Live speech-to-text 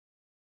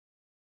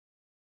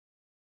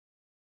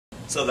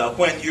so that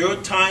when your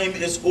time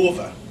is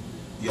over,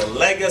 your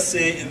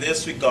legacy in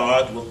this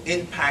regard will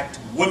impact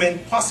women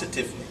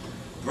positively.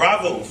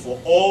 Bravo for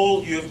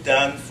all you've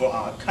done for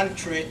our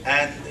country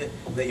and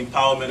the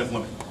empowerment of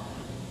women.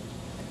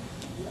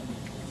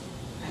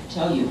 I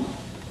tell you,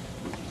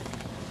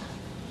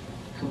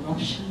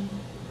 corruption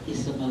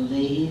is a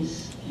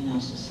malaise in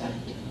our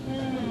society.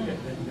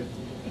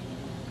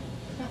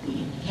 We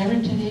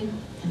inherited it,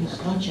 and it's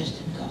not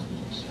just in government.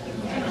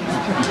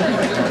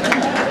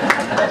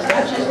 It's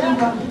not just in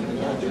government.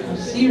 I'm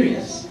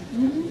serious.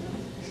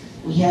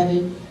 We have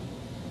it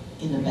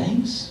in the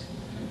banks.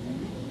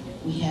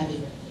 We have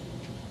it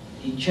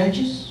in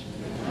churches.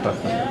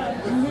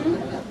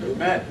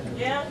 Amen.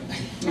 Yeah.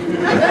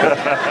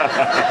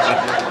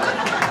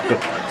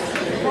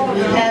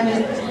 We have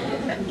it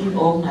in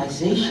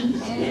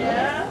organizations,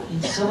 Yeah.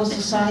 in civil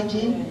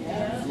society,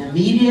 in the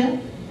media,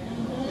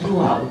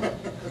 throughout.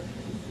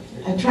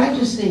 I try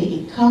to say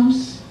it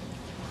comes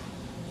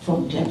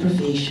from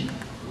deprivation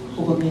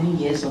over many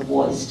years of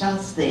war. It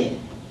starts there.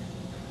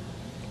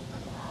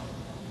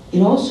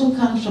 It also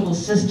comes from a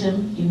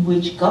system in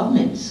which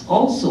governments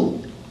also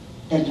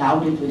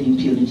allowed it with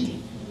impunity.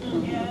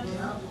 Yes.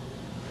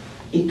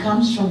 It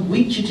comes from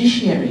weak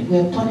judiciary,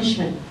 where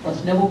punishment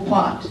was never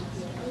part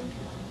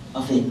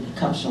of it. It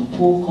comes from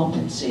poor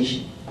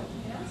compensation.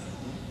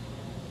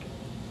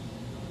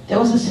 There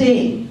was a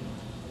saying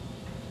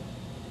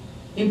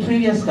in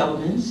previous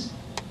governments,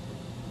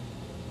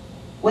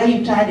 where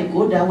you tie the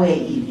goat, that way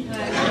you eat it.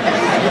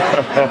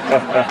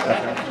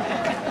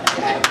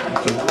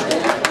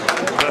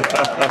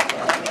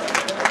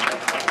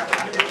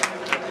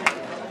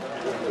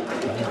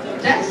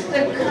 That's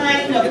the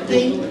kind of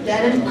thing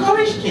that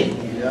encouraged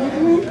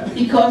it.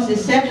 Because they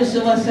said to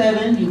civil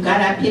servant, you got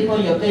that paper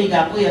on your pay, you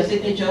got to put your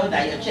signature,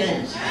 that's your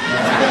chance.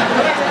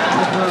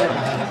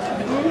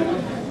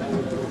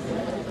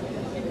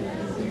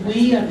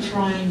 We are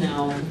trying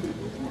now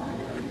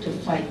to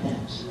fight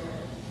that.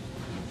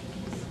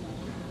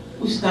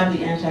 We started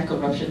the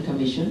Anti-Corruption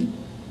Commission.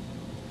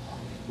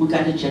 We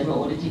got the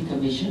General Auditing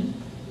Commission.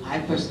 I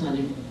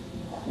personally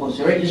was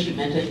very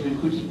instrumental in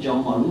recruiting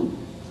John Maru.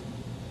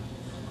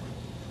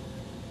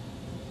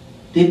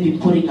 They've been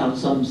putting out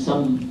some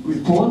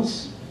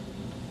reports.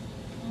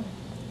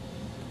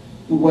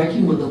 We're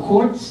working with the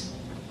courts.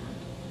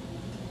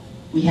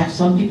 We have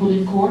some people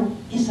in court.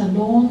 It's a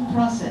long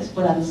process,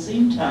 but at the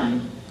same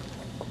time,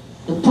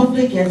 the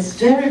public gets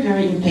very,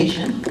 very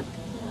impatient.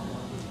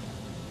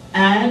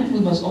 And we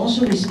must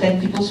also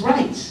respect people's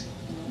rights.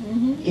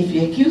 If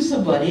you accuse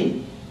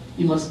somebody,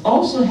 you must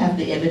also have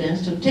the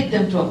evidence to take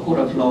them to a court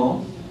of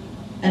law,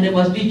 and they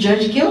must be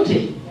judged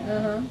guilty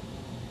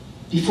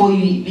before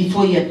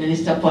you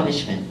administer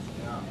punishment.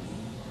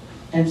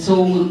 And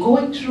so we're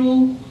going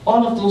through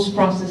all of those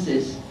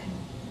processes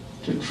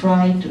to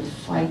try to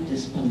fight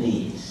this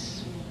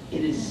malaise.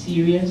 It is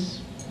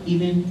serious.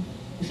 Even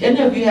if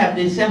any of you have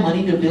they send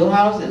money to build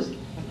houses,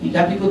 you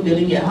got people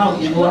building your house,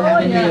 you know what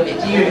happened to your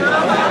material.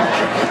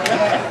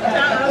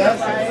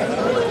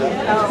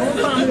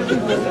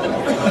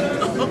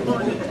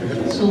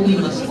 So we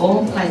must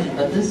all fight it,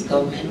 but this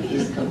government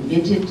is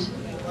committed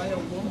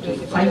to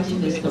fighting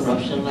this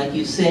corruption. Like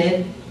you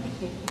said,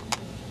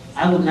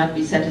 I would not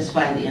be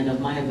satisfied at the end of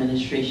my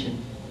administration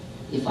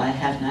if I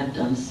have not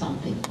done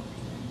something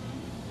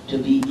to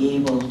be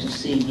able to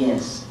say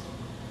yes.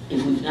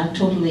 If we've not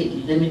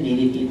totally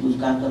eliminated it, we've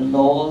got the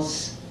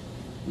laws.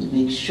 We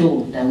make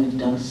sure that we've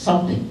done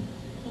something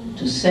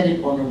to set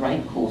it on the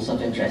right course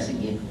of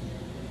addressing it.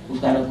 We've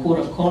got a code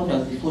of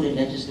conduct before the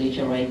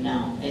legislature right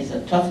now. It's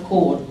a tough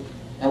code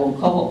that will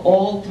cover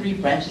all three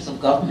branches of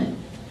government.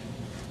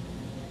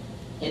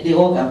 And they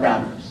all got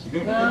problems.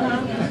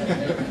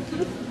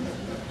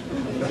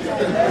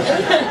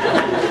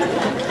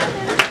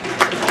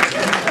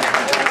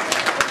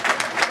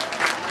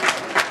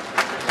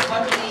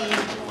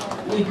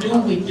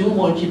 But we do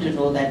want you to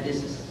know that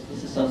this is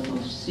of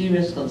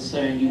serious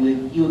concern. You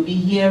will be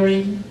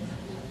hearing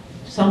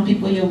some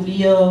people, you'll be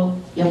your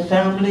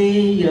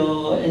family,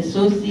 your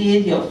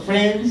associates, your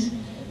friends.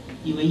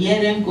 You will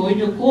hear them going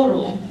to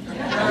court.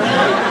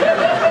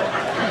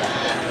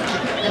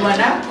 And when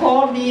that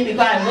called me, because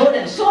I know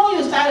that soon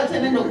you start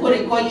attending the court,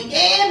 they call you,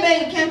 hey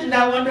man, you came to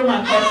that Wonder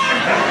Man concert.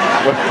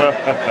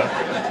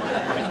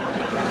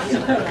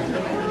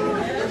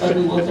 But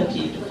we will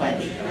continue to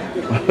fight it.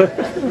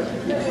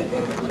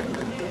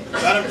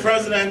 Madam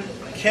President,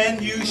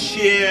 can you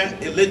share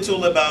a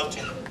little about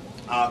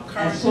our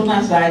current... As soon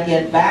as I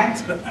get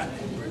back,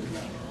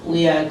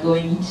 we are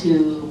going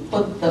to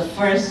put the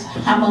first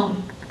hammer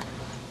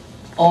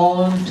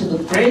onto the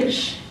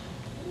bridge,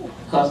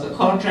 because the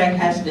contract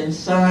has been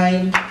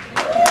signed.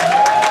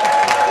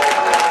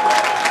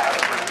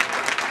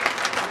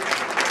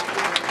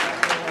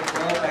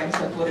 World Bank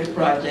supported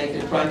project.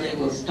 The project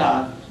will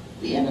start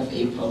the end of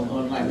April.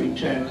 On my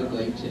return, we're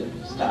going to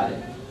start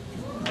it.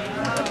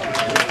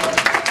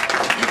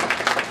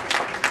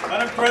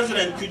 Madam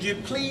President, could you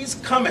please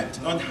comment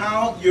on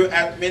how your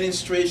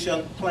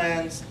administration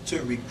plans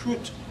to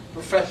recruit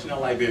professional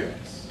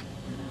librarians?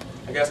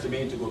 I guess they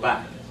mean to go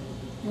back.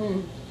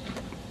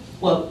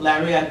 Well,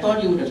 Larry, I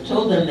thought you would have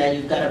told them that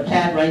you've got a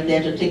pad right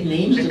there to take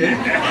names to.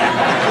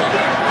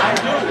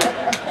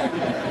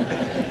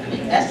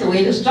 That's the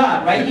way to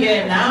start, right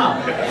here and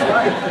now.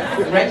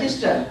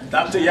 Register.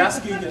 Dr.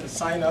 Yaski can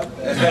sign up.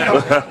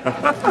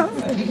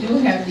 We do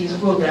have these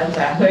programs.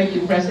 I heard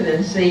you,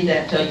 President, say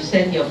that you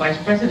said your Vice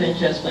President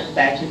just went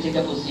back to take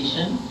a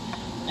position,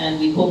 and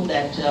we hope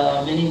that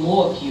many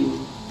more of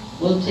you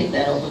will take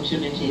that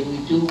opportunity. We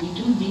do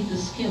need the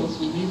skills,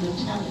 we need the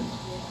talent,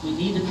 we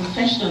need the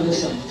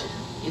professionalism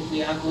if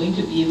we are going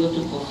to be able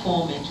to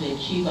perform and to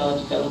achieve our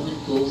development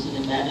goals in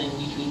the manner in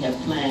which we have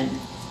planned.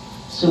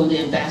 So the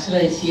ambassador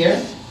is here.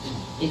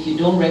 If you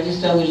don't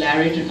register with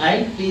Larry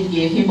tonight, please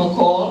give him a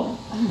call.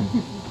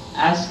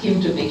 Ask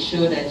him to make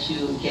sure that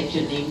you get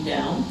your name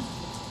down.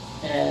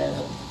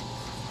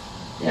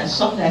 There are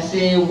some that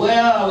say,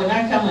 well, when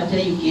I come and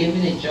tell you gave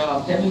me the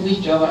job, tell me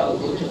which job I will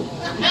go to.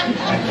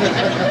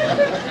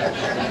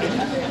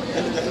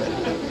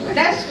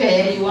 That's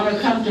fair, you want to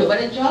come to,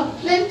 but a job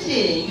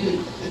plenty.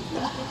 You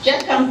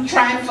just come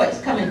try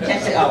first, come and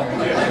test it out.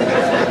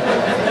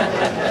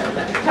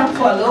 Come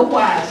for a little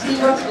while, see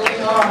what's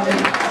going on.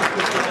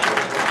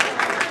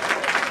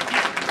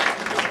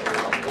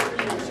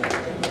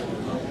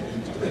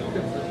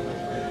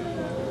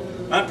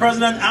 Madam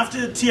President,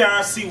 after the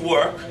TRC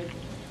work,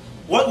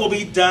 what will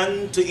be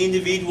done to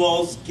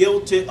individuals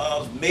guilty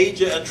of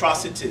major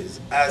atrocities,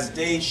 as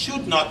they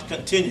should not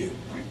continue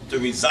to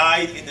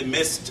reside in the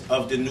midst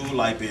of the new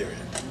Liberia?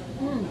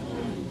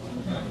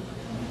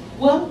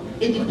 Well,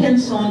 it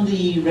depends on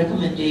the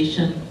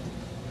recommendation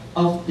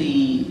of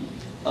the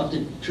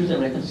Truth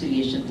and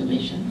Reconciliation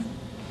Commission.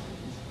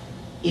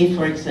 If,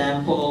 for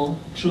example,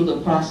 through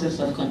the process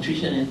of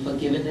contrition and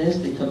forgiveness,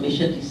 the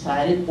commission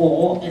decided,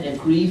 or an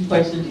aggrieved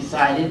person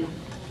decided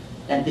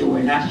that they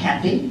were not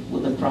happy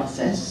with the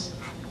process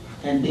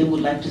and they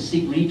would like to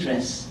seek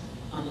redress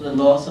under the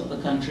laws of the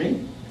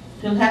country,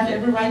 they'll have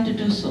every right to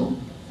do so.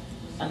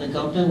 And the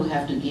government will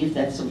have to give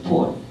that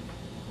support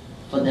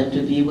for them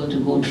to be able to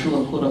go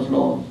through a court of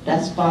law.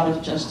 That's part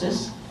of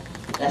justice.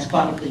 That's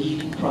part of the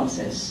healing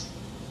process.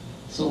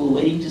 So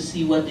we're waiting to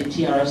see what the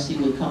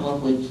TRC will come up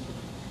with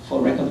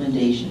for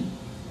recommendation.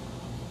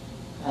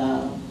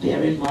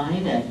 Bear in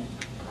mind that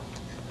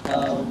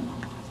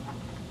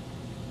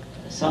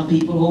some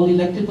people hold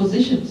elected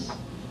positions.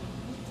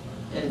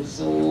 And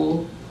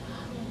so,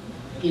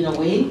 in a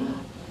way,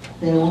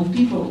 their own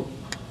people,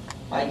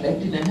 by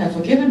electing them, have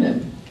forgiven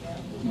them.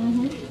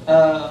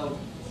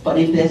 But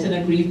if there's an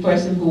aggrieved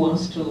person who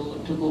wants to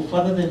go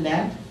further than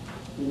that,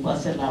 we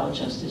must allow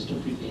justice to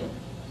prevail.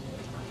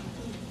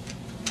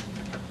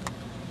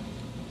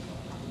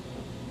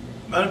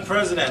 Madam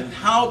President,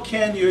 how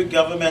can your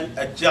government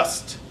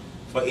adjust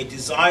for a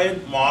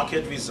desired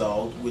market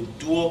result with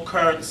dual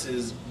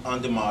currencies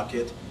on the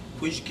market,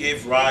 which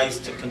gave rise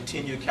to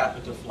continued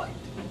capital flight?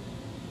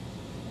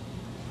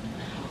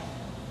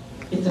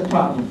 It's a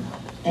problem,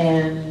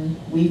 and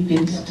we've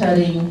been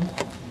studying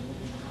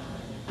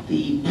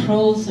the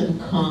pros and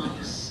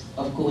cons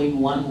of going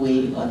one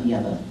way or the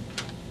other.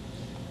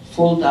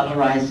 Full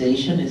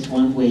dollarization is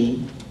one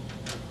way.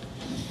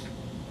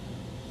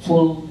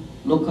 Full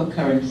local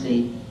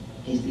currency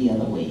is the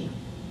other way.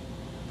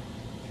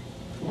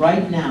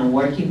 Right now,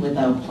 working with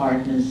our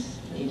partners,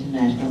 the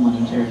International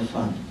Monetary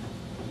Fund,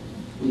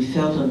 we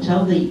felt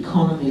until the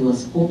economy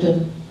was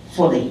open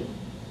fully,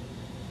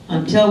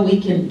 until we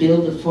can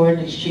build the foreign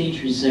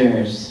exchange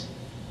reserves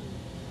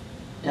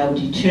that will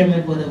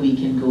determine whether we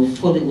can go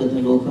fully with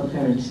the local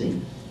currency,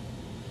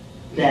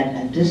 that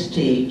at this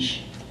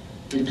stage,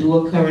 the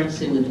dual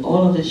currency with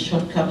all of its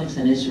shortcomings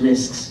and its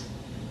risks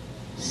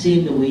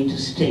seemed the way to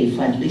stay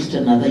for at least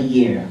another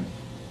year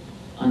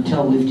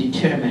until we've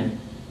determined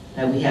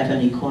that we have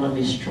an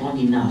economy strong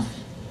enough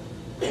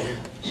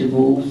to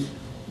move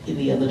in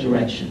the other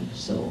direction.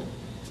 So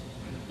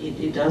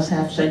it does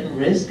have certain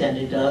risk, and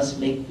it does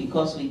make,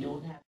 because we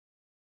don't have